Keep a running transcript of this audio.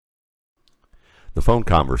The phone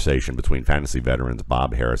conversation between fantasy veterans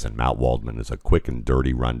Bob Harris and Matt Waldman is a quick and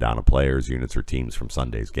dirty rundown of players, units, or teams from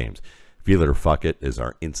Sunday's games. Feel it or fuck it is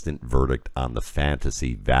our instant verdict on the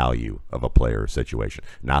fantasy value of a player or situation,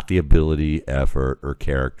 not the ability, effort, or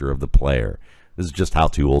character of the player. This is just how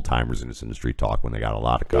two old-timers in this industry talk when they got a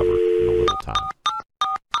lot to cover in a little time.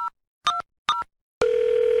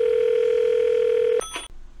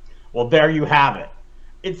 Well, there you have it.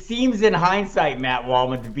 It seems in hindsight, Matt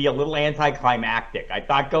Waldman, to be a little anticlimactic. I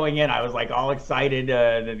thought going in, I was like all excited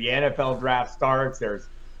that the NFL draft starts. There's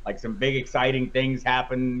like some big exciting things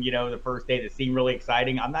happen, the first day that seemed really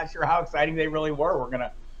exciting. I'm not sure how exciting they really were. We're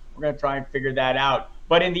gonna try and figure that out.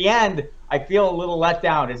 But in the end, I feel a little let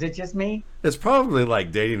down. Is it just me? It's probably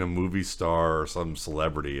like dating a movie star or some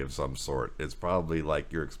celebrity of some sort. It's probably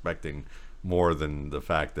like you're expecting more than the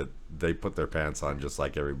fact that they put their pants on just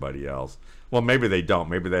like everybody else. Well, maybe they don't.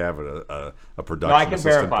 Maybe they have a production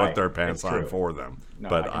assistant put their pants on for them. No,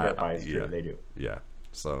 but I can verify it's true. They do. Yeah.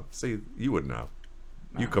 So, see, you would know.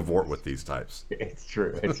 You cavort with these types. It's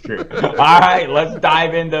true. It's true. All right, let's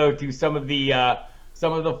dive in though to some of the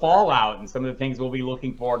fallout and some of the things we'll be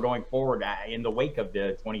looking for going forward in the wake of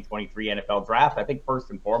the 2023 NFL Draft. I think first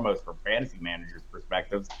and foremost, from fantasy managers'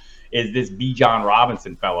 perspectives, is this Bijan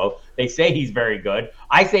Robinson fellow. They say he's very good.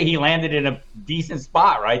 I say he landed in a decent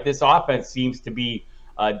spot, right? This offense seems to be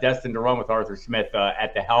destined to run with Arthur Smith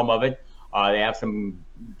at the helm of it. They have some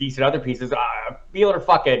decent other pieces. Feel it or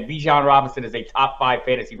fuck it, Bijan Robinson is a top 5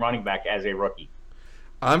 fantasy running back as a rookie.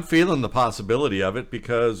 I'm feeling the possibility of it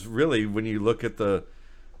because really, when you look at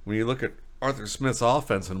Arthur Smith's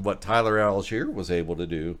offense and what Tyler Algier was able to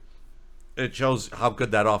do, it shows how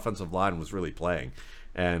good that offensive line was really playing.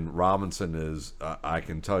 And Robinson is, I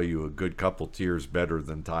can tell you, a good couple tiers better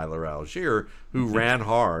than Tyler Algier, who ran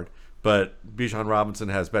hard. But Bijan Robinson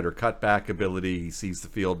has better cutback ability. He sees the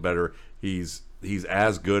field better. He's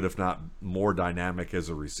as good, if not more dynamic as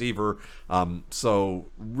a receiver. So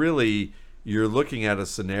really, you're looking at a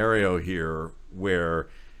scenario here where,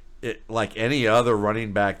 like any other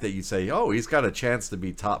running back that you say, oh, he's got a chance to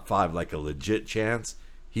be top 5, like a legit chance,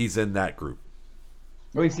 he's in that group.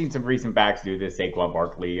 We've seen some recent backs do this, Saquon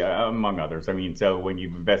Barkley, among others. I mean, so when you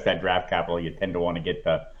invest that draft capital, you tend to want to get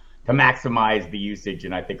to maximize the usage,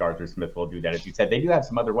 and I think Arthur Smith will do that. As you said, they do have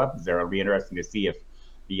some other weapons there. It'll be interesting to see if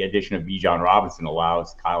the addition of Bijan Robinson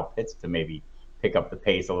allows Kyle Pitts to maybe pick up the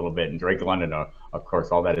pace a little bit, and Drake London, of course,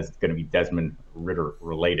 all that is going to be Desmond Ridder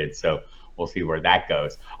related. So we'll see where that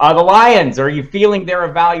goes. The Lions, are you feeling their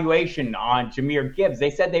evaluation on Jahmyr Gibbs? They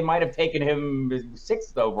said they might have taken him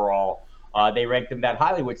 6th overall. They ranked him that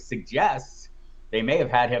highly, which suggests they may have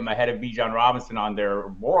had him ahead of Bijan Robinson on their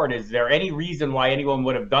board. Is there any reason why anyone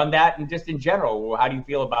would have done that? And just in general, how do you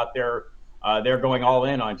feel about their going all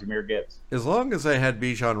in on Jahmyr Gibbs? As long as they had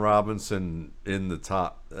Bijan Robinson in the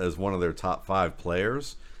top as one of their top 5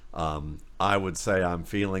 players, I would say I'm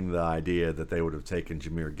feeling the idea that they would have taken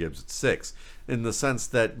Jahmyr Gibbs at 6, in the sense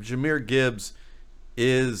that Jahmyr Gibbs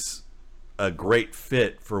is a great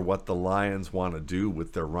fit for what the Lions want to do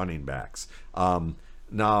with their running backs.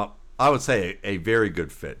 Now, I would say a very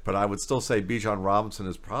good fit, but I would still say Bijan Robinson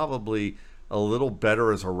is probably a little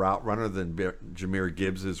better as a route runner than Jahmyr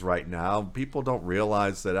Gibbs is right now. People don't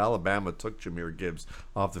realize that Alabama took Jahmyr Gibbs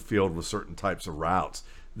off the field with certain types of routes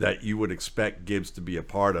that you would expect Gibbs to be a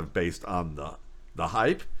part of based on the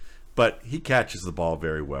hype, but he catches the ball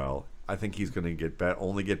very well. I think he's going to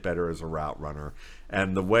only get better as a route runner.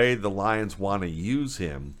 And the way the Lions want to use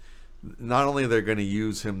him, not only they're going to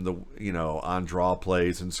use him on draw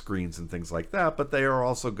plays and screens and things like that, but they are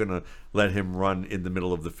also going to let him run in the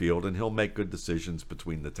middle of the field, and he'll make good decisions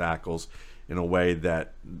between the tackles in a way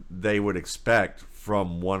that they would expect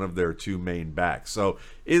from one of their 2 main backs. So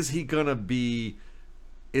is he going to be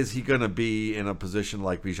in a position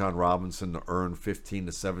like Bijan Robinson to earn 15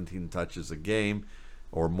 to 17 touches a game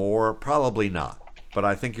or more? Probably not. But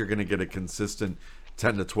I think you're going to get a consistent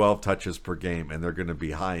 10 to 12 touches per game, and they're going to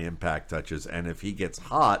be high impact touches. And if he gets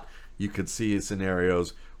hot, you could see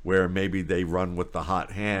scenarios where maybe they run with the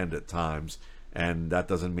hot hand at times, and that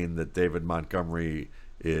doesn't mean that David Montgomery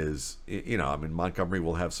is, Montgomery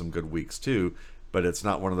will have some good weeks too, but it's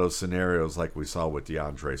not one of those scenarios like we saw with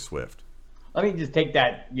DeAndre Swift. Let me just take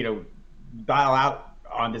that, dial out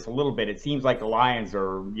on this a little bit. It seems like the Lions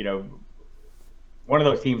are, one of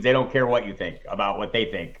those teams, they don't care what you think about what they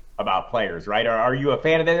think about players, right? Are you a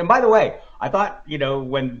fan of that? And by the way, I thought,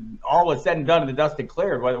 when all was said and done and the dust had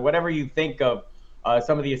cleared, whatever you think of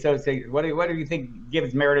some of the associates, whether you think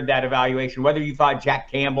Gibbs merited that evaluation, whether you thought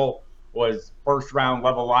Jack Campbell was first round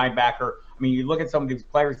level linebacker. I mean, you look at some of these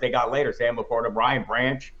players they got later, Sam LaPorta, Brian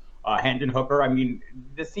Branch, Hendon Hooker. I mean,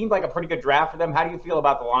 this seemed like a pretty good draft for them. How do you feel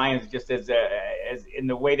about the Lions just as in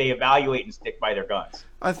the way they evaluate and stick by their guns?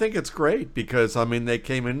 I think it's great because I mean they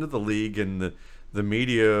came into the league and the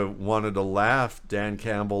media wanted to laugh Dan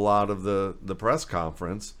Campbell out of the press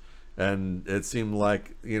conference, and it seemed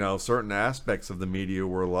like certain aspects of the media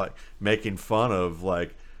were like making fun of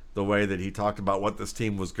like the way that he talked about what this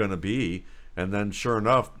team was going to be, and then sure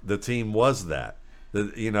enough the team was that.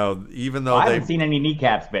 Even though I haven't seen any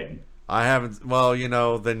kneecaps bitten. I haven't. Well,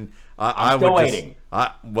 then I I'm still would just. waiting.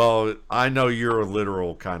 I know you're a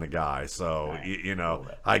literal kind of guy, so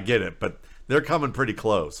Right. I get it. But they're coming pretty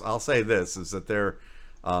close. I'll say this is that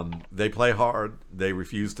they play hard. They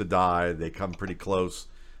refuse to die. They come pretty close.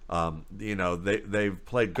 They've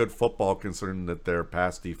played good football considering that their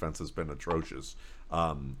pass defense has been atrocious.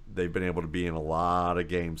 They've been able to be in a lot of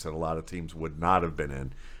games that a lot of teams would not have been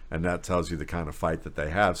in, and that tells you the kind of fight that they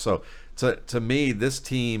have. So to me, this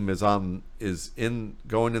team is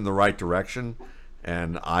going in the right direction,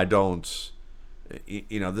 and I don't.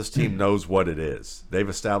 This team knows what it is. They've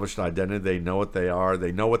established an identity. They know what they are.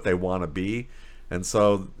 They know what they want to be, and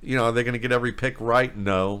so are they going to get every pick right?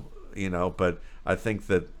 No, but I think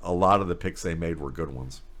that a lot of the picks they made were good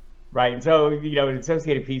ones. Right. And so, an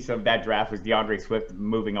associated piece of that draft was DeAndre Swift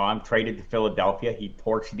moving on, traded to Philadelphia. He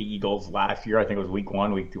torched the Eagles last year. I think it was week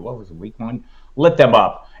 1, week 2. What was it, week 1? Lit them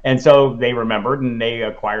up. And so they remembered and they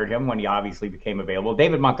acquired him when he obviously became available.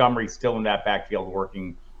 David Montgomery's still in that backfield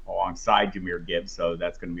working alongside Jahmyr Gibbs. So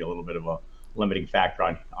that's going to be a little bit of a limiting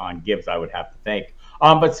factor on Gibbs, I would have to think.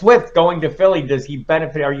 But Swift going to Philly, does he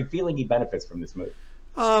benefit? Are you feeling he benefits from this move?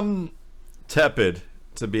 Tepid,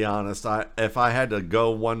 to be honest. If I had to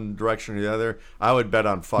go one direction or the other, I would bet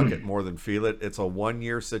on fuck it more than feel it. It's a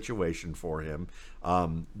 1-year situation for him.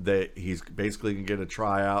 He's basically going to get a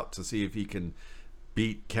tryout to see if he can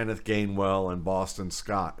beat Kenneth Gainwell and Boston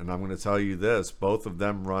Scott. And I'm going to tell you this, both of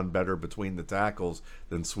them run better between the tackles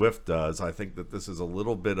than Swift does. I think that this is a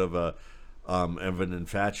little bit of an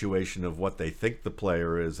infatuation of what they think the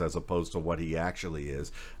player is as opposed to what he actually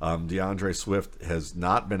is. DeAndre Swift has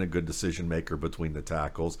not been a good decision maker between the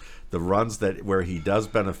tackles. The runs where he does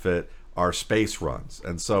benefit are space runs,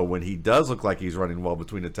 and so when he does look like he's running well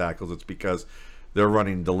between the tackles, it's because they're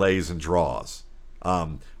running delays and draws,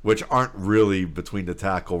 which aren't really between the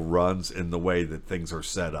tackle runs in the way that things are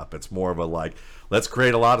set up. It's more of a like, let's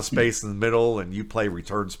create a lot of space in the middle and you play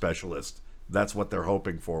return specialist. That's what they're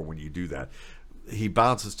hoping for when you do that. He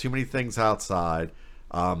bounces too many things outside,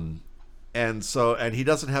 and he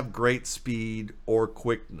doesn't have great speed or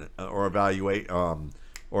quickness or evaluate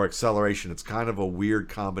or acceleration. It's kind of a weird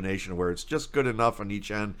combination where it's just good enough on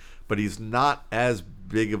each end, but he's not as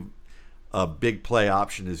big of a big play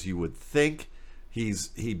option as you would think.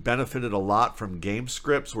 He benefited a lot from game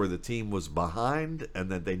scripts where the team was behind and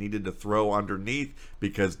that they needed to throw underneath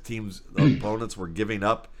because opponents were giving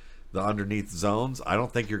up the underneath zones. I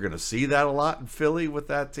don't think you're going to see that a lot in Philly with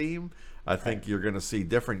that team. I think you're going to see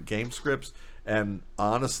different game scripts. And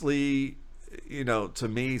honestly, to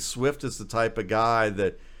me, Swift is the type of guy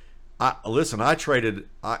that I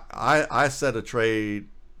set a trade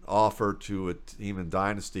offer to a team in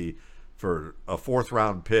Dynasty for a 4th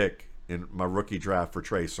round pick in my rookie draft for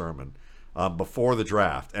Trey Sermon before the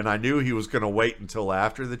draft. And I knew he was going to wait until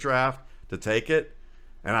after the draft to take it.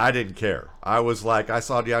 And I didn't care. I was like, I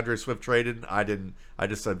saw DeAndre Swift traded. I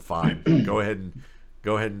just said, fine, go ahead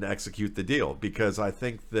and execute the deal, because I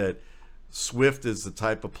think that Swift is the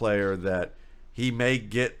type of player that he may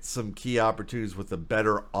get some key opportunities with a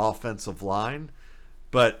better offensive line,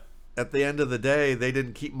 but at the end of the day, they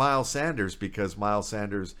didn't keep Miles Sanders because Miles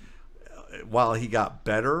Sanders, while he got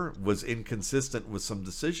better, was inconsistent with some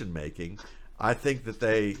decision making. I think that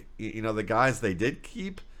the guys they did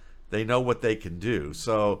keep, they know what they can do.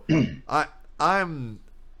 So I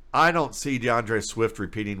don't see DeAndre Swift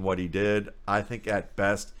repeating what he did. I think at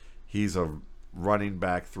best he's a running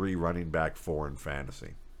back 3, running back 4 in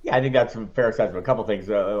fantasy. Yeah, I think that's a fair assessment. A couple of things.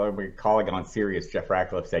 My colleague on Sirius, Jeff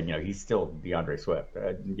Ratcliffe, said, he's still DeAndre Swift.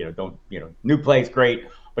 New play's great,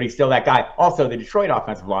 but he's still that guy. Also, the Detroit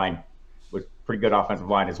offensive line was pretty good offensive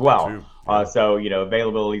line as well. So,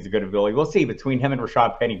 availability is a good ability. We'll see. Between him and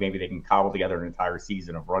Rashad Penny, maybe they can cobble together an entire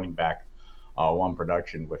season of running back one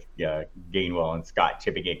production with Gainwell and Scott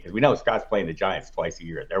chipping in. Because we know Scott's playing the Giants twice a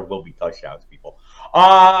year. There will be touchdowns, people.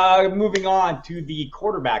 Moving on to the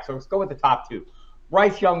quarterback. So let's go with the top 2.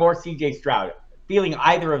 Bryce Young or C.J. Stroud. Feeling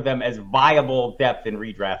either of them as viable depth in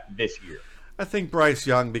redraft this year? I think Bryce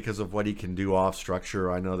Young, because of what he can do off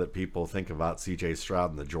structure. I know that people think about C.J.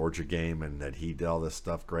 Stroud in the Georgia game and that he did all this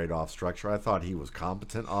stuff great off structure. I thought he was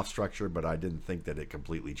competent off structure, but I didn't think that it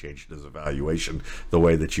completely changed his evaluation the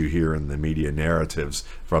way that you hear in the media narratives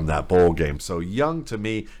from that bowl game. So Young, to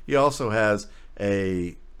me, he also has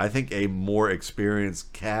I think a more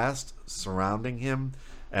experienced cast surrounding him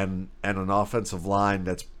and an offensive line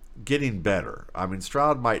that's getting better. I mean,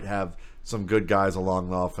 Stroud might have some good guys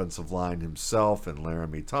along the offensive line himself and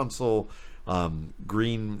Laramie Tunsil.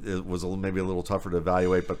 Green was maybe a little tougher to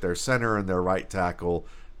evaluate, but their center and their right tackle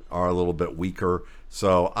are a little bit weaker.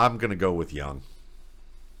 So I'm going to go with Young.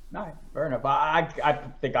 No, fair enough. I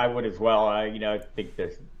think I would as well. I think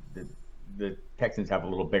the Texans have a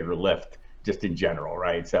little bigger lift just in general,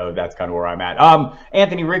 right? So that's kind of where I'm at.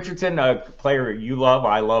 Anthony Richardson, a player you love,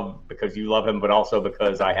 I love because you love him, but also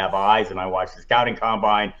because I have eyes and I watch the scouting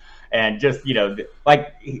combine. And just,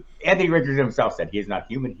 like Anthony Richardson himself said, he is not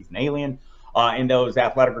human. He's an alien in those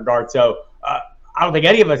athletic regards. So I don't think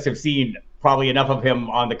any of us have seen probably enough of him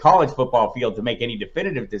on the college football field to make any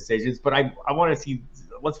definitive decisions. But I want to see,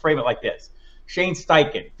 let's frame it like this. Shane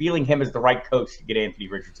Steichen, feeling him as the right coach to get Anthony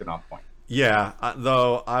Richardson on point. Yeah,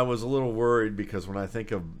 though I was a little worried because when I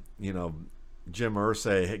think of, Jim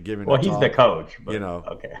Irsay giving he's talk, the coach, but,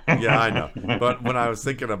 okay. Yeah, I know. But when I was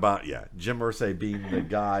thinking about, Jim Irsay being the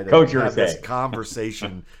guy to Coach have Irsay. this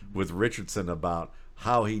conversation with Richardson about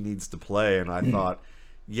how he needs to play, and I thought,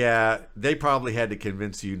 they probably had to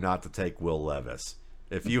convince you not to take Will Levis.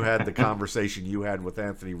 If you had the conversation you had with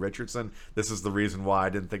Anthony Richardson, this is the reason why I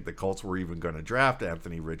didn't think the Colts were even going to draft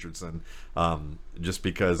Anthony Richardson, just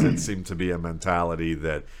because it seemed to be a mentality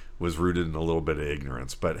that was rooted in a little bit of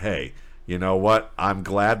ignorance. But hey, you know what? I'm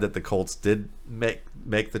glad that the Colts did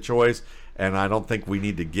make the choice, and I don't think we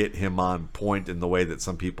need to get him on point in the way that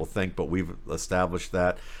some people think, but we've established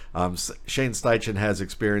that. Shane Steichen has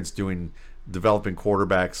experience developing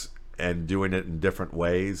quarterbacks and doing it in different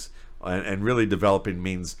ways. And really developing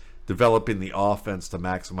means developing the offense to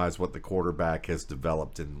maximize what the quarterback has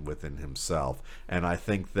developed within himself. And I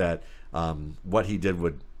think that what he did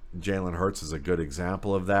with Jalen Hurts is a good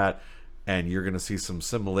example of that. And you're going to see some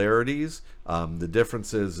similarities. The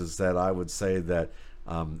difference is that I would say that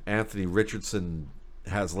Anthony Richardson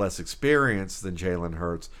has less experience than Jalen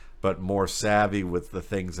Hurts, but more savvy with the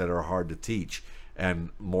things that are hard to teach and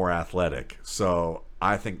more athletic. So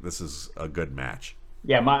I think this is a good match.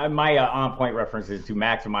 Yeah, my on-point references to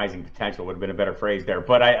maximizing potential would have been a better phrase there.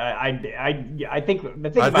 But I think the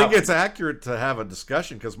thing I think it's accurate to have a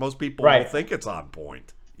discussion because most people will think it's on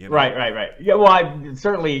point. Right. Yeah, well,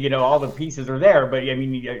 certainly, all the pieces are there, but I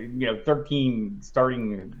mean, 13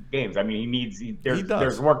 starting games. I mean,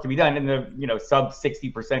 there's work to be done, and the sub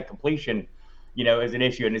 60% completion, is an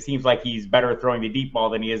issue, and it seems like he's better throwing the deep ball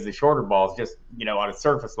than he is the shorter balls, just on a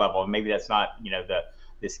surface level. And maybe that's not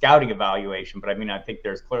the scouting evaluation, but I mean, I think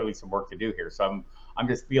there's clearly some work to do here. So I'm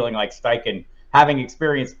just feeling like Steichen having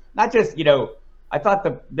experience, not just, I thought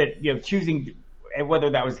that choosing, and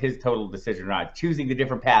whether that was his total decision or not, choosing the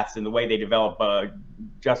different paths and the way they developed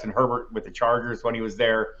Justin Herbert with the Chargers when he was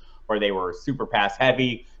there, where they were super pass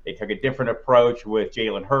heavy. They took a different approach with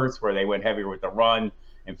Jalen Hurts, where they went heavier with the run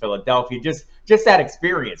in Philadelphia. Just that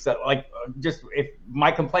experience. Just if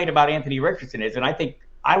my complaint about Anthony Richardson is, and I think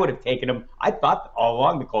I would have taken him. I thought all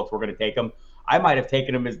along the Colts were going to take him. I might have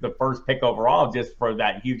taken him as the first pick overall just for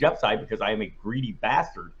that huge upside because I am a greedy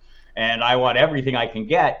bastard and I want everything I can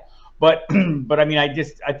get. But I mean,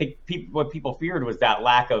 I think what people feared was that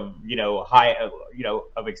lack of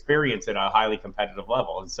of experience at a highly competitive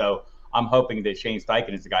level. And so I'm hoping that Shane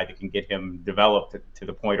Steichen is the guy that can get him developed to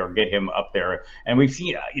the point or get him up there. And we've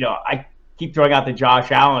seen, I keep throwing out that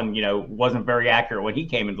Josh Allen, wasn't very accurate when he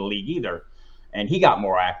came into the league either. And he got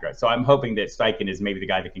more accurate. So I'm hoping that Steichen is maybe the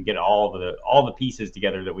guy that can get all the pieces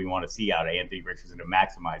together that we want to see out of Anthony Richardson to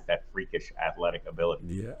maximize that freakish athletic ability.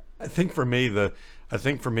 Yeah. I think for me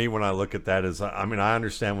when I look at that is, I mean, I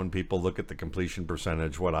understand when people look at the completion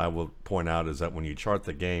percentage, what I will point out is that when you chart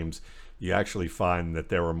the games, you actually find that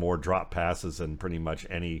there were more drop passes than pretty much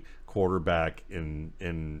any quarterback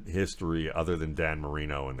in history other than Dan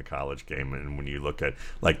Marino in the college game. And when you look at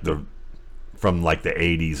from the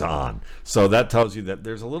 80s on. So that tells you that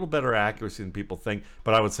there's a little better accuracy than people think.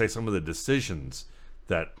 But I would say some of the decisions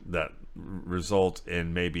that result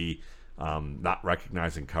in maybe not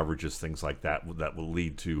recognizing coverages, things like that will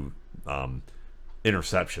lead to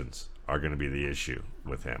interceptions are going to be the issue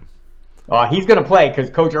with him. He's going to play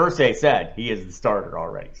because Coach Irsay said he is the starter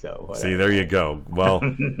already. So see, there you go. Well,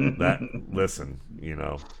 listen,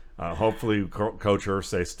 Hopefully, Coach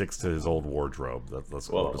Ursay sticks to his old wardrobe.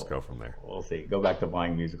 We'll just go from there. We'll see. Go back to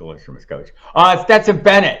buying musical instruments, Coach. Stetson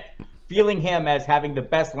Bennett, feeling him as having the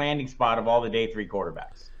best landing spot of all the day three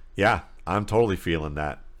quarterbacks. Yeah, I'm totally feeling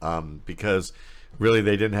that because really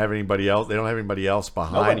they didn't have anybody else. They don't have anybody else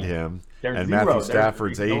behind him. There's and zero. Matthew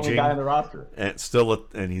Stafford's He's the only aging, guy on the roster.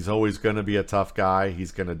 and he's always going to be a tough guy.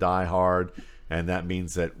 He's going to die hard, and that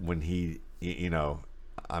means that when the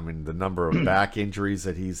number of back injuries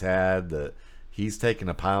that he's had, he's taken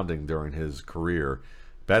a pounding during his career.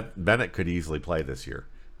 Bennett could easily play this year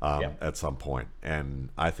at some point, and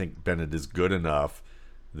I think Bennett is good enough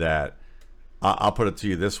that I'll put it to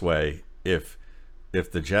you this way: if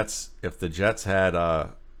the Jets had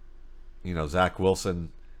Zach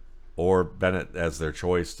Wilson or Bennett as their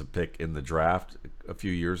choice to pick in the draft a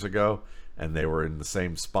few years ago, and they were in the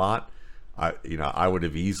same spot, I would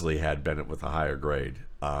have easily had Bennett with a higher grade.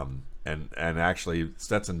 And actually,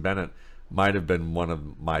 Stetson Bennett might have been one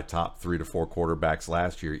of my top 3 to 4 quarterbacks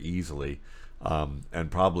last year easily, and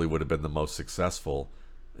probably would have been the most successful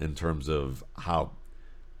in terms of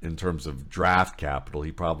draft capital.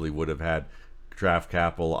 He probably would have had draft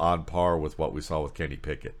capital on par with what we saw with Kenny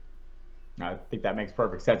Pickett. I think that makes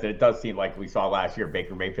perfect sense. And it does seem like we saw last year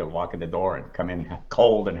Baker Mayfield walk in the door and come in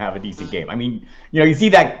cold and have a decent game. I mean, you see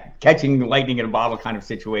that catching lightning in a bottle kind of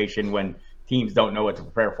situation when teams don't know what to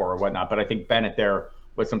prepare for or whatnot. But I think Bennett there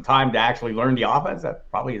with some time to actually learn the offense, that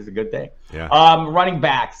probably is a good thing. Yeah. Running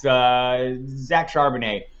backs, Zach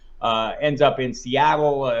Charbonnet ends up in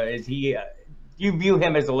Seattle. Do you view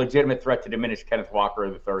him as a legitimate threat to diminish Kenneth Walker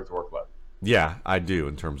III's workload? Yeah, I do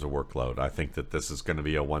in terms of workload. I think that this is going to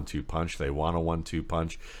be a 1-2 punch. They want a 1-2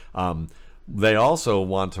 punch. They also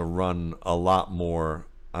want to run a lot more,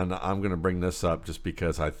 and I'm going to bring this up just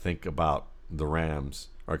because I think about the Rams,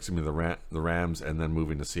 the Rams, and then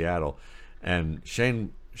moving to Seattle. And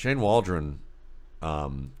Shane Waldron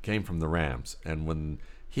came from the Rams, and when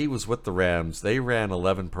he was with the Rams, they ran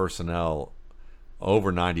 11 personnel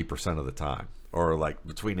over 90% of the time, or like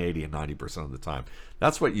between 80 and 90% of the time.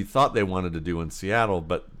 That's what you thought they wanted to do in Seattle,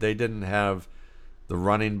 but they didn't have the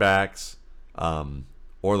running backs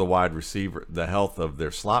or the wide receiver, the health of their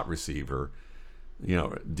slot receiver,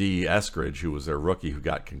 D. Eskridge, who was their rookie who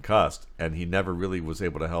got concussed, and he never really was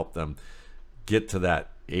able to help them get to that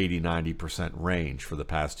 80-90% range for the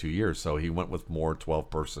past 2 years. So he went with more 12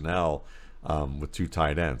 personnel with 2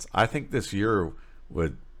 tight ends. I think this year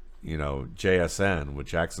with JSN, with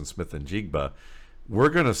Jackson Smith and Jigba, we're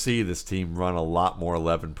going to see this team run a lot more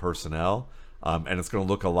 11 personnel, and it's going to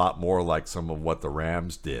look a lot more like some of what the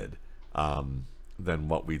Rams did than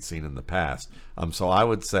what we'd seen in the past. So I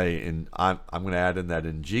would say, I'm going to add in that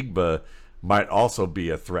Njigba might also be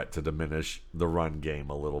a threat to diminish the run game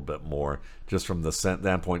a little bit more, just from the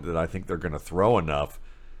standpoint that I think they're going to throw enough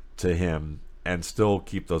to him and still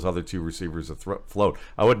keep those other 2 receivers afloat.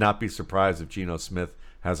 I would not be surprised if Geno Smith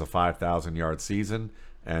has a 5,000-yard season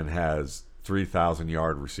and has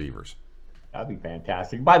 3,000-yard receivers. That'd be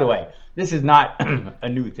fantastic. By the way, this is not a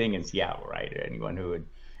new thing in Seattle, right? Anyone who had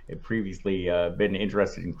previously been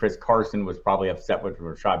interested in Chris Carson was probably upset when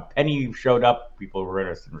Rashad Penny showed up. People who were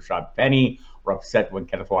interested in Rashad Penny were upset when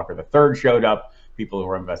Kenneth Walker III showed up. People who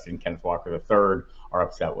are invested in Kenneth Walker III are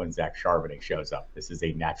upset when Zach Charbonnet shows up. This is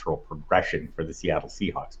a natural progression for the Seattle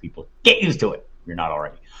Seahawks. People, get used to it. You're not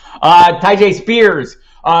already. Tyjae Spears,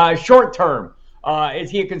 short term. Is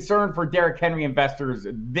he a concern for Derrick Henry investors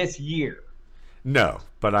this year? No,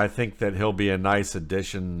 but I think that he'll be a nice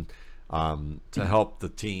addition to help the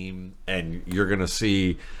team, and you're going to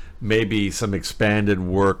see maybe some expanded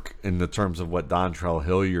work in the terms of what Dontrell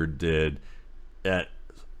Hilliard did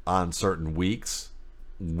on certain weeks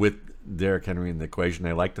with Derrick Henry in the equation.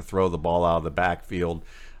 They like to throw the ball out of the backfield.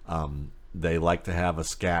 They like to have a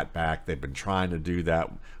scat back. They've been trying to do that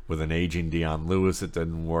with an aging Dion Lewis. It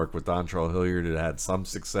didn't work. With Dontrell Hilliard, it had some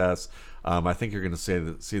success. I think you're going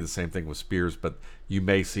to see the same thing with Spears, but you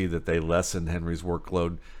may see that they lessen Henry's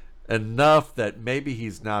workload enough that maybe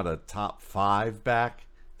he's not a top 5 back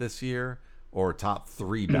this year or top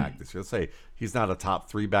 3 back this year. Let's say he's not a top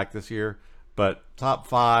 3 back this year, but top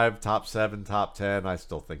 5, top 7, top 10, I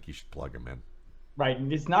still think you should plug him in. Right.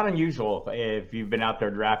 It's not unusual if you've been out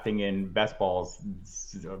there drafting in best balls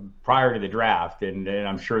prior to the draft. And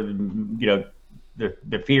I'm sure, the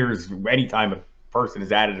fears anytime a person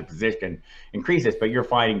is added a position increases, but you're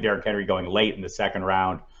finding Derrick Henry going late in the 2nd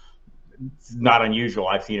round. It's not unusual.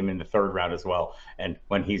 I've seen him in the 3rd round as well. And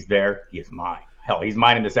when he's there, he is mine. Hell, he's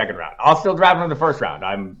mine in the 2nd round. I'll still draft him in the 1st round.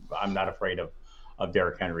 I'm not afraid of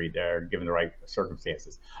Derrick Henry there, given the right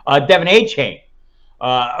circumstances. Devin Achane.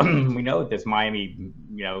 We know what this Miami,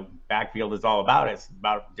 backfield is all about. It's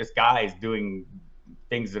about just guys doing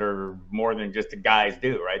things that are more than just the guys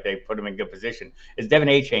do, right? They put them in good position. Is Devin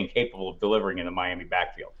A-Chain capable of delivering in the Miami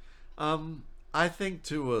backfield? Um, I think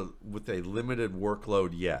with a limited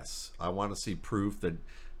workload, yes. I want to see proof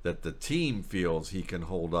that the team feels he can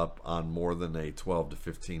hold up on more than a 12 to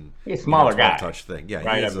 15, He's a smaller 12 guy, touch thing. Yeah, he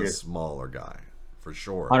right? is Up a here, smaller guy for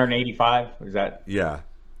sure. 185. Is that? Yeah,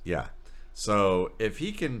 yeah. So if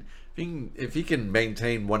he can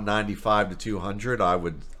maintain 195 to 200, I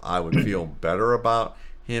would feel better about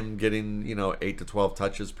him getting 8 to 12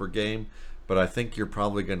 touches per game. But I think you're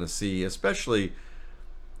probably going to see, especially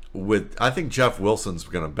I think Jeff Wilson's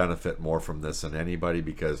going to benefit more from this than anybody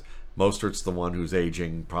because Mostert's the one who's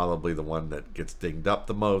aging, probably the one that gets dinged up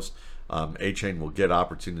the most. A-Chain will get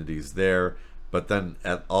opportunities there, but then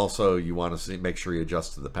also you want to make sure he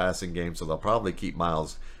adjusts to the passing game, so they'll probably keep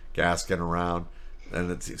Myles Gaskin around.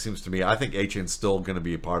 And it seems to me, I think A-Chain's still going to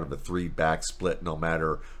be a part of a 3-back split no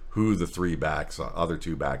matter who the other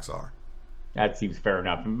 2 backs are. That seems fair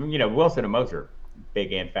enough. Wilson and Moser,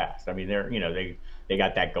 big and fast. I mean, they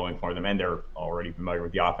got that going for them, and they're already familiar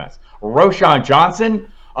with the offense. Roschon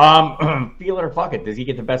Johnson, feel it or fuck it. Does he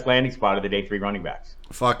get the best landing spot of the day 3 running backs?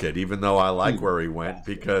 Fuck it, even though I like where he went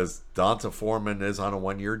because Donta Foreman is on a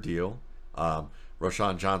 1-year deal.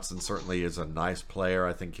 Roschon Johnson certainly is a nice player.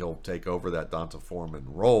 I think he'll take over that Donta Foreman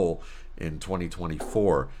role in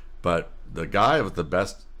 2024. But the guy with the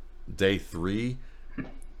best day 3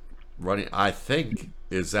 running, I think,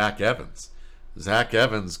 is Zach Evans. Zach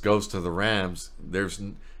Evans goes to the Rams.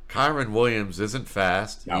 Kyron Williams isn't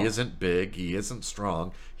fast. No. He isn't big. He isn't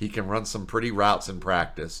strong. He can run some pretty routes in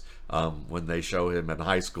practice when they show him in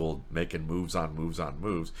high school making moves on moves on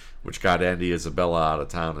moves, which got Andy Isabella out of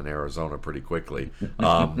town in Arizona pretty quickly.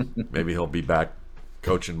 Maybe he'll be back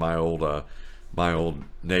coaching my old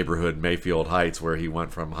neighborhood, Mayfield Heights, where he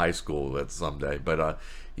went from high school at someday. But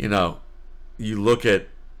you look at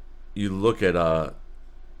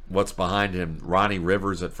what's behind him. Ronnie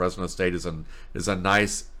Rivers at Fresno State is a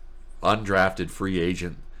nice undrafted free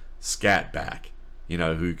agent scat back,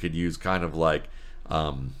 who could use kind of like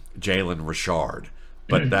Jalen Richard,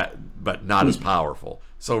 but not as powerful.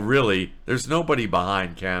 So really, there's nobody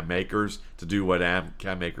behind Cam Akers to do what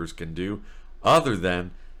Cam Akers can do, other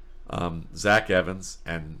than Zach Evans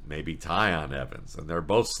and maybe Tyon Evans, and they're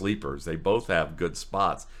both sleepers. They both have good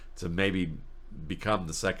spots to maybe become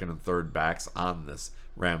the second and third backs on this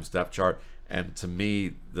Rams depth chart. And to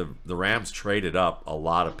me, the Rams traded up a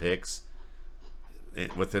lot of picks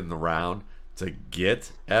within the round to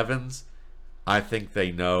get Evans. I think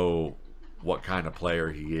they know what kind of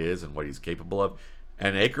player he is and what he's capable of.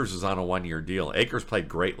 And Akers is on a 1-year deal. Akers played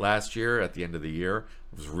great last year at the end of the year.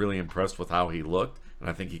 I was really impressed with how he looked, and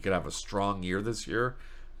I think he could have a strong year this year.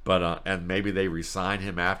 But and maybe they re-sign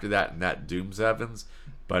him after that, and that dooms Evans.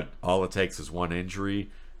 But all it takes is one injury,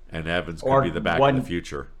 and Evans could be the back of the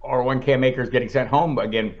future. Or when Cam Akers getting sent home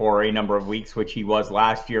again for a number of weeks, which he was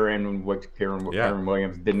last year, and which Kyren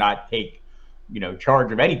Williams did not take,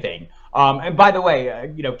 charge of anything. And by the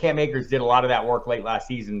way, Cam Akers did a lot of that work late last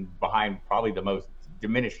season behind probably the most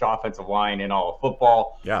diminished offensive line in all of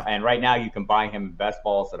football. Yeah. And right now you can buy him best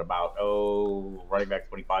balls at about, running back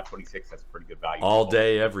 25, 26. That's pretty good value. All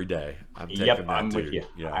day, every day. I'm too. with you.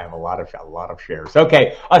 Yeah. I have a lot of shares.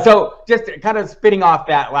 Okay. So just kind of spinning off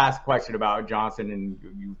that last question about Johnson and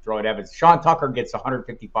you throw it Evans. Sean Tucker gets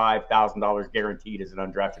 $155,000 guaranteed as an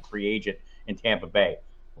undrafted free agent in Tampa Bay.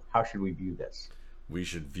 How should we view this? We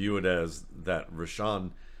should view it as that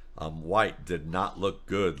Rashawn White did not look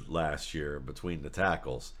good last year between the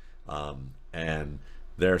tackles, and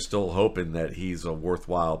they're still hoping that he's a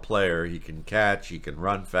worthwhile player. He can catch, he can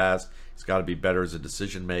run fast, he's got to be better as a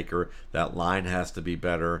decision maker. That line has to be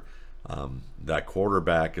better. That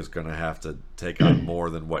quarterback is going to have to take on more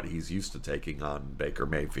than what he's used to taking on Baker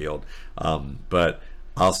Mayfield. But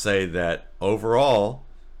I'll say that overall,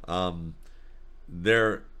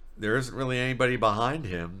 there isn't really anybody behind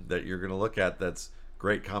him that you're going to look at that's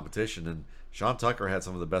great competition, and Sean Tucker had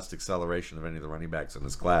some of the best acceleration of any of the running backs in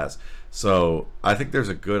this class. So I think there's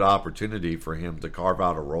a good opportunity for him to carve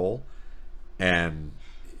out a role, and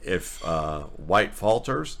if White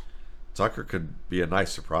falters, Tucker could be a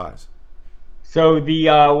nice surprise. So the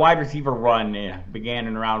wide receiver run began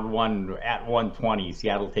in round 1 at 120.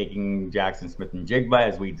 Seattle taking Jackson Smith and Jigba,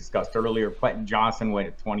 as we discussed earlier. Quentin Johnson went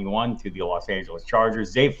at 21 to the Los Angeles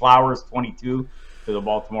Chargers. Zay Flowers, 22 to the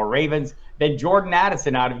Baltimore Ravens. Then Jordan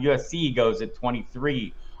Addison out of USC goes at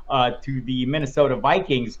 23 to the Minnesota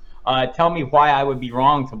Vikings. Tell me why I would be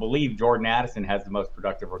wrong to believe Jordan Addison has the most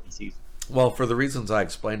productive rookie season. Well, for the reasons I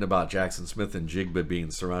explained about Jackson Smith and Jigba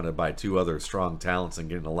being surrounded by two other strong talents and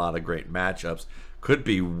getting a lot of great matchups, could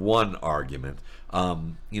be one argument.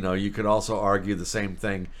 You could also argue the same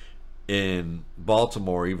thing in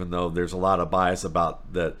Baltimore, even though there's a lot of bias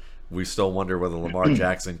about that. We still wonder whether Lamar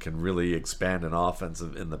Jackson can really expand an offense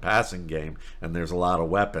in the passing game, and there's a lot of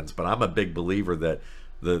weapons. But I'm a big believer that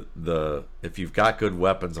the if you've got good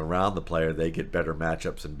weapons around the player, they get better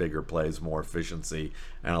matchups and bigger plays, more efficiency,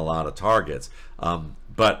 and a lot of targets.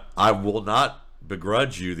 But I will not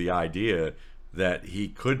begrudge you the idea that he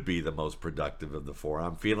could be the most productive of the four.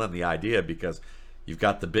 I'm feeling the idea because you've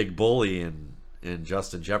got the big bully in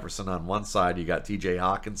Justin Jefferson on one side, you got T.J.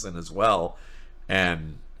 Hawkinson as well,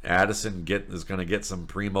 and Addison is going to get some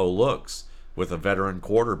primo looks with a veteran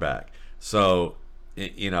quarterback. So,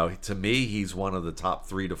 to me, he's one of the top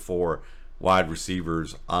 3 to 4 wide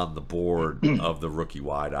receivers on the board of the rookie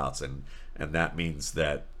wideouts, and that means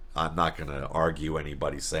that I'm not going to argue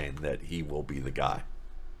anybody saying that he will be the guy.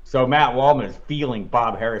 So Matt Waldman is feeling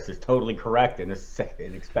Bob Harris is totally correct in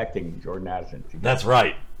expecting Jordan Addison. That's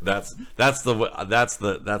right. That's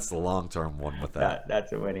the long term one with that.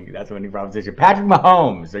 That's a winning proposition. Patrick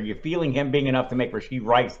Mahomes, are you feeling him being enough to make Rashee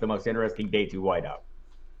Rice the most interesting day 2 wideout?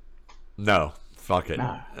 No, fuck it.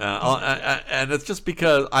 Nah. And it's just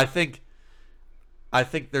because I think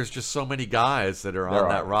there's just so many guys that are on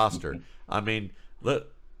that roster. I mean,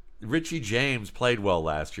 Richie James played well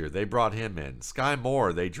last year. They brought him in. Sky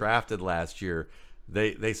Moore, they drafted last year.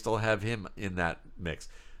 They still have him in that mix.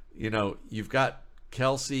 You've got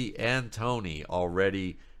Kelsey and Tony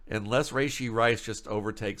already. Unless Rashee Rice just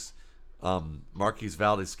overtakes Marquise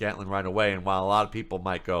Valdes-Scantling right away, and while a lot of people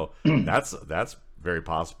might go, that's very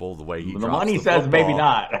possible the way he drops money the says football. Maybe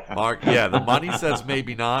not. The money says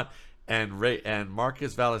maybe not. And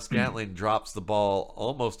Marquise Valdes-Scantling drops the ball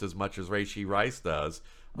almost as much as Rashee Rice does.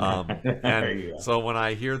 And so when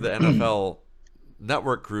I hear the NFL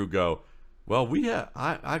Network crew go, well, we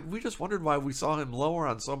just wondered why we saw him lower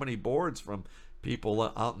on so many boards from people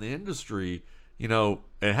out in the industry. It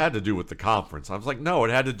had to do with the conference. I was like, no, it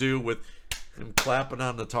had to do with him clapping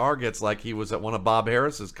on the targets like he was at one of Bob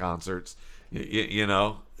Harris's concerts.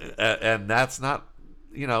 And that's not,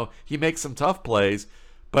 he makes some tough plays.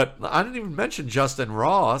 But I didn't even mention Justin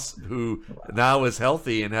Ross, who now is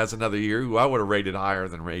healthy and has another year, who I would have rated higher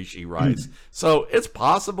than Rashee Rice. So it's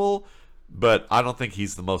possible, but I don't think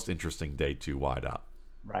he's the most interesting day 2 wideout.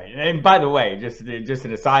 Right. And by the way, just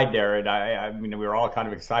an aside there, and I mean, we were all kind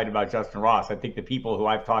of excited about Justin Ross. I think the people who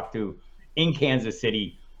I've talked to in Kansas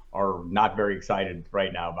City are not very excited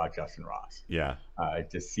right now about Justin Ross. Yeah.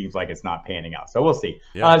 It just seems like it's not panning out. So we'll see.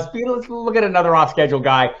 Yeah. Let's look at another off-schedule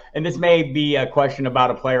guy. And this may be a question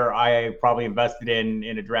about a player I probably invested in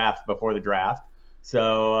a draft before the draft.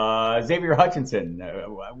 So Xavier Hutchinson,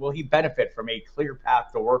 will he benefit from a clear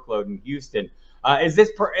path to workload in Houston? Is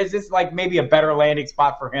this like maybe a better landing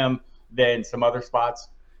spot for him than some other spots?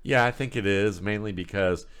 Yeah, I think it is, mainly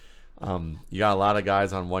because you got a lot of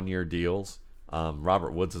guys on 1-year deals.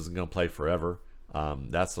 Robert Woods isn't going to play forever.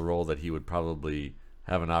 That's the role that he would probably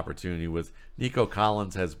have an opportunity with. Nico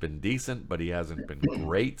Collins has been decent, but he hasn't been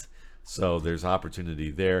great. So there's opportunity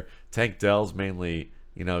there. Tank Dell's mainly,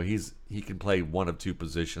 he can play one of 2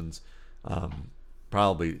 positions.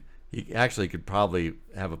 He actually could probably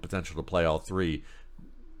have a potential to play all 3.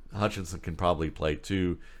 Hutchinson can probably play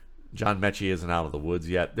 2. John Mechie isn't out of the woods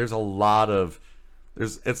yet. There's a lot of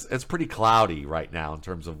it's pretty cloudy right now in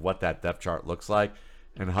terms of what that depth chart looks like.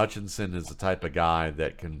 And Hutchinson is the type of guy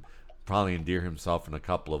that can probably endear himself in a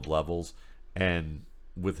couple of levels. And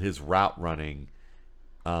with his route running,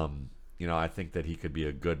 I think that he could be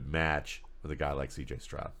a good match with a guy like C.J.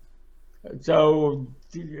 Stroud. So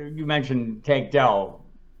you mentioned Tank Dell.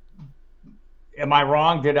 Am I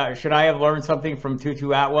wrong? Should I have learned something from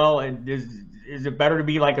Tutu Atwell? And is it better to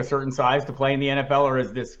be like a certain size to play in the NFL, or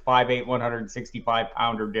is this 5'8",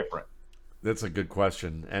 165-pounder different? That's a good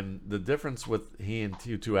question. And the difference with he and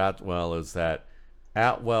Tutu Atwell is that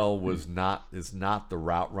Atwell is not the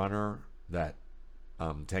route runner that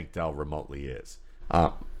Tank Dell remotely is.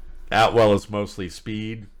 Atwell is mostly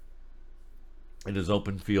speed, and his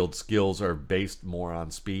open field skills are based more on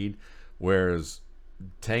speed, whereas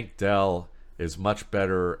Tank Dell is much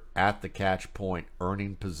better at the catch point,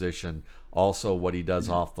 earning position. Also, what he does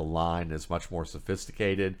off the line is much more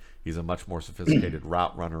sophisticated. He's a much more sophisticated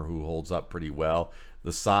route runner who holds up pretty well.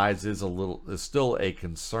 The size is still a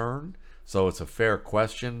concern, so it's a fair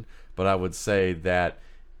question. But I would say that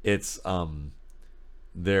it's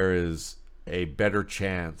there is a better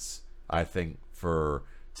chance, I think, for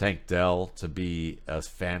Tank Dell to be a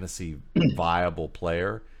fantasy viable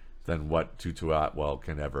player than what Tutu Atwell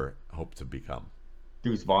can ever hope to become.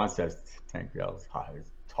 Deuce Vaughn says Tank Dell is high,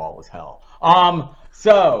 is tall as hell.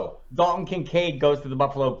 So Dalton Kincaid goes to the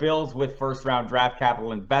Buffalo Bills with first round draft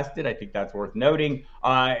capital invested. I think that's worth noting.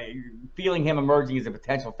 Feeling him emerging as a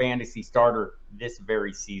potential fantasy starter this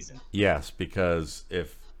very season. Yes, because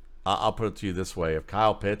if I'll put it to you this way: if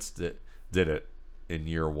Kyle Pitts did it in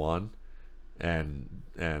year one, and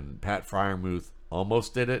Pat Fryermuth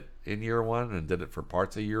almost did it in year one and did it for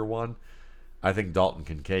parts of year one, I think Dalton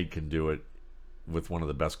Kincaid can do it with one of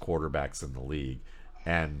the best quarterbacks in the league,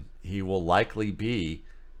 and he will likely be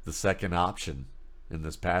the second option in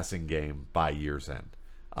this passing game by year's end.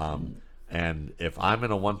 And if I'm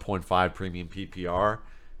in a 1.5 premium PPR,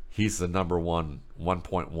 he's the number one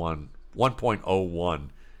 1.01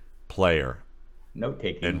 player Note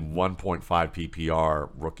taking in 1.5 PPR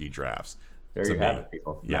rookie drafts. There you have it,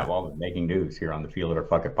 people. Yeah. Matt Waldman making news here on the Feel It or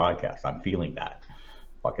Fuck It podcast. I'm feeling that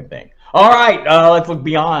fucking thing. All right, let's look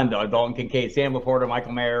beyond Dalton Kincaid, Sam Laporta,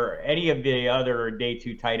 Michael Mayer, any of the other day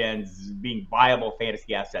two tight ends being viable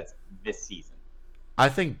fantasy assets this season. I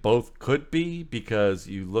think both could be, because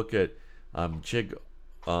you look at Chig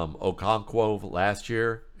Okonkwo last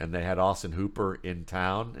year, and they had Austin Hooper in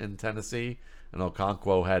town in Tennessee, and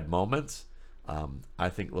Okonkwo had moments. I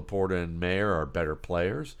think Laporta and Mayer are better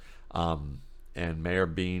players. And Mayer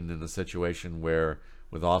being in a situation where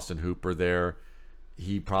with Austin Hooper there,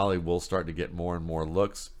 he probably will start to get more and more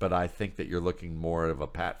looks. But I think that you're looking more of a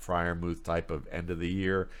Pat Fryermuth type of end of the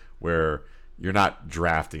year, where you're not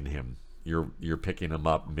drafting him. You're picking him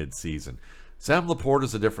up mid-season. Sam Laporta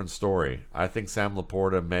is a different story. I think Sam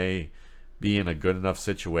Laporta may be in a good enough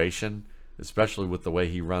situation, especially with the way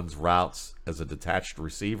he runs routes as a detached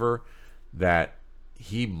receiver, that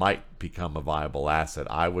he might become a viable asset.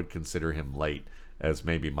 I would consider him late as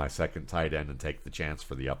maybe my second tight end and take the chance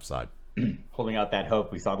for the upside. Holding out that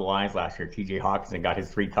hope. We saw the Lions last year. TJ Hawkinson got his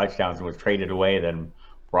 3 touchdowns and was traded away. Then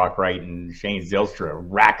Brock Wright and Shane Zylstra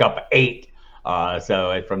rack up 8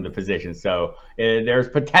 from the position. So there's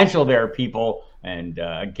potential there, people. And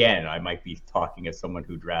again, I might be talking as someone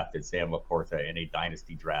who drafted Sam Laporta in a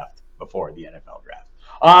dynasty draft before the NFL draft.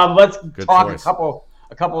 Let's talk choice.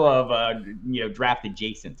 a couple of draft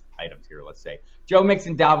adjacent items here. Let's say Joe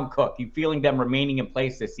Mixon, Dalvin Cook. You feeling them remaining in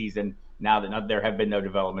place this season now that there have been no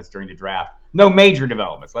developments during the draft? No major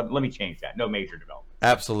developments. Let me change that. No major developments.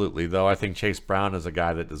 Absolutely, though. I think Chase Brown is a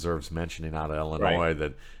guy that deserves mentioning out of Illinois. Right.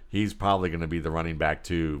 That he's probably going to be the running back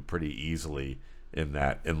too pretty easily in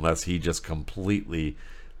that, unless he just completely.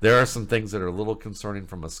 There are some things that are a little concerning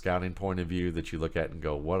from a scouting point of view that you look at and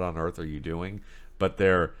go, "What on earth are you doing?" But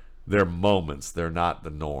they're moments. They're not the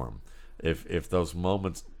norm. If those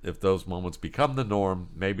moments become the norm,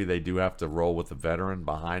 maybe they do have to roll with a veteran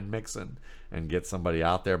behind Mixon and get somebody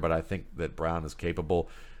out there. But I think that Brown is capable.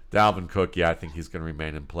 Dalvin Cook, I think he's going to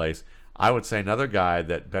remain in place. I would say another guy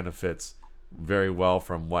that benefits very well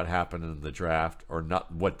from what happened in the draft, or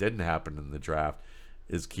not what didn't happen in the draft,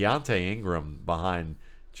 is Keontae Ingram behind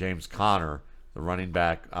James Conner, the running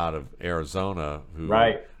back out of Arizona,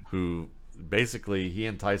 who basically he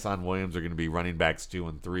and Tyson Williams are going to be running backs 2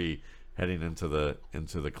 and 3 heading into the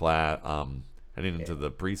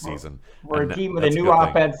preseason. We're a team with a new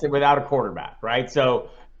offense without a quarterback, right? So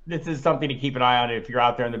this is something to keep an eye on if you're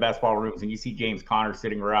out there in the best ball rooms and you see James Conner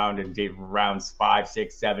sitting around in rounds 5,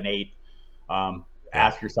 6, 7, 8.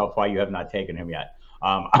 Ask yourself why you have not taken him yet.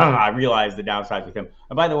 I realize the downsides with him.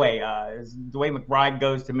 And by the way, Dwayne McBride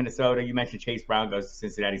goes to Minnesota. You mentioned Chase Brown goes to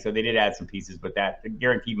Cincinnati. So they did add some pieces, but that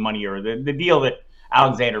guaranteed money or the deal that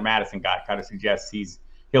Alexander Madison got kind of suggests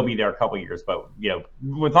he'll be there a couple years. But,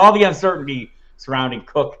 with all the uncertainty surrounding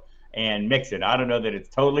Cook and Mixon, I don't know that it's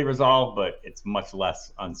totally resolved, but it's much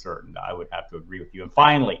less uncertain. I would have to agree with you. And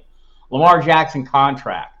finally, Lamar Jackson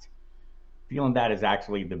contract. Feeling that is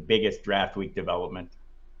actually the biggest draft week development.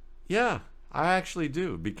 Yeah, I actually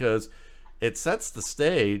do, because it sets the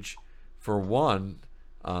stage for one.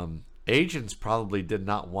 Agents probably did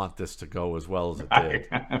not want this to go as well as it did.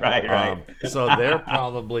 Right. So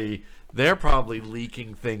they're probably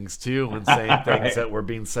leaking things too and saying things that were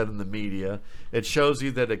being said in the media. It shows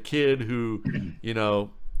you that a kid who,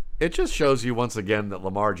 it just shows you once again that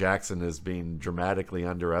Lamar Jackson is being dramatically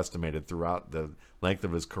underestimated throughout the length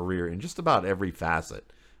of his career in just about every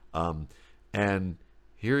facet. And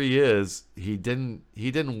here he is. He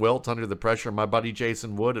didn't wilt under the pressure. My buddy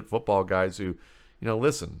Jason Wood at Football Guys, who,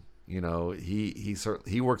 listen,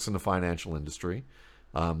 he works in the financial industry.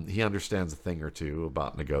 He understands a thing or two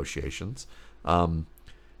about negotiations.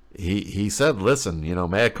 He said, listen,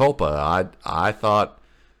 mea culpa. I thought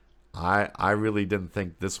I really didn't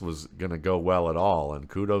think this was going to go well at all, and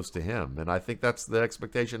kudos to him. And I think that's the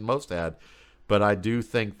expectation most had. but I do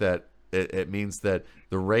think that it means that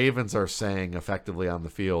the Ravens are saying effectively on the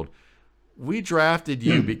field, we drafted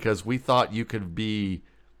you because we thought you could be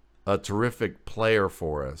a terrific player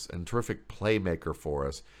for us and terrific playmaker for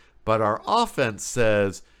us. But our offense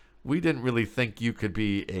says we didn't really think you could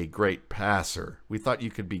be a great passer. We thought you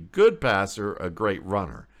could be good passer, a great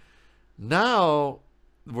runner. Now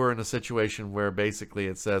we're in a situation where basically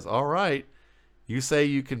it says, all right, you say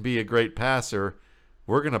you can be a great passer.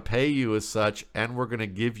 We're going to pay you as such, and we're going to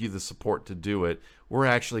give you the support to do it. We're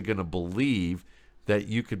actually going to believe that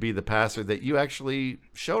you could be the passer that you actually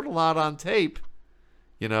showed a lot on tape,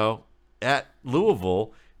 at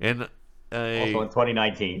Louisville. And also in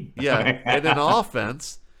 2019. and an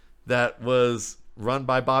offense that was run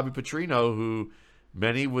by Bobby Petrino, who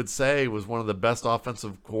many would say was one of the best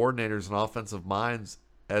offensive coordinators and offensive minds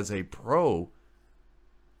as a pro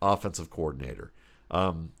offensive coordinator.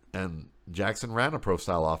 And Jackson ran a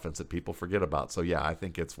pro-style offense that people forget about. So, yeah, I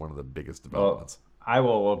think it's one of the biggest developments. Well, I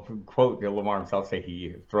will quote Lamar himself, say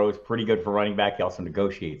he throws pretty good for running back. He also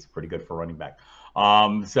negotiates pretty good for running back.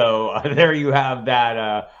 So there you have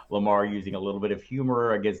that. Lamar using a little bit of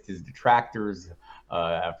humor against his detractors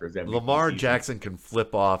after his MVP Lamar season. Jackson can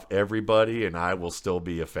flip off everybody, and I will still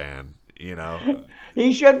be a fan.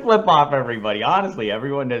 He should flip off everybody. Honestly,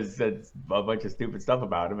 everyone has said a bunch of stupid stuff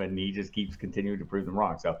about him, and he just keeps continuing to prove them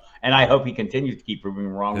wrong. So, and I hope he continues to keep proving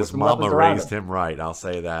them wrong. His mama raised him right. I'll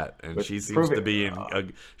say that, and she seems to be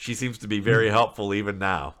she seems to be very helpful even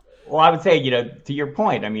now. Well, I would say, to your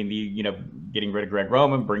point, I mean, getting rid of Greg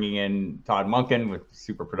Roman, bringing in Todd Monken with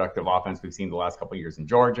super productive offense we've seen the last couple of years in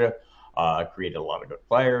Georgia, created a lot of good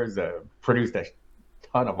players, produced a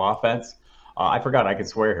ton of offense. I forgot I could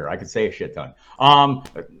swear here. I could say a shit ton.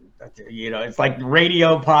 It's like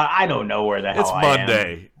radio pod. I don't know where the hell it's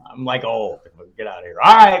Monday. I'm like, get out of here.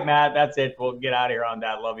 All right, Matt, that's it. We'll get out of here on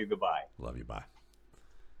that. Love you. Goodbye. Love you. Bye.